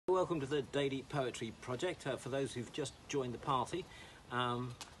welcome to the Daily Poetry Project. For those who've just joined the party,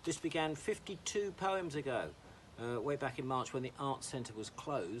 this began 52 poems ago, way back in March when the Art Centre was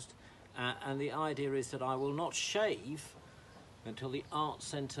closed. And the idea is that I will not shave until the Art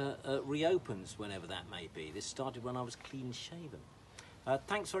Centre reopens, whenever that may be. This started when I was clean shaven.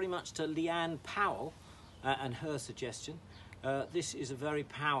 Thanks very much to Leanne Powell and her suggestion. This is a very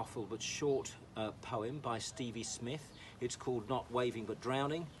powerful but short poem by Stevie Smith. It's called Not Waving But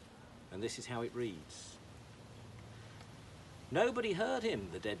Drowning, and this is how it reads. Nobody heard him,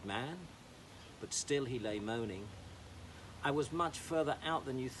 the dead man, but still he lay moaning. I was much further out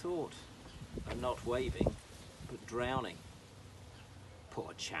than you thought, and not waving, but drowning.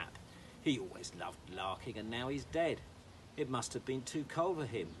 Poor chap, he always loved larking, and now he's dead. It must have been too cold for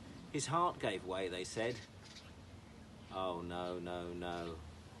him. His heart gave way, they said. Oh, no, no, no.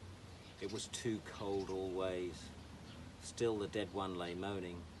 It was too cold always. Still the dead one lay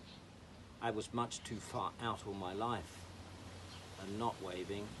moaning. I was much too far out all my life, and not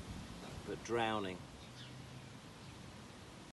waving, but drowning.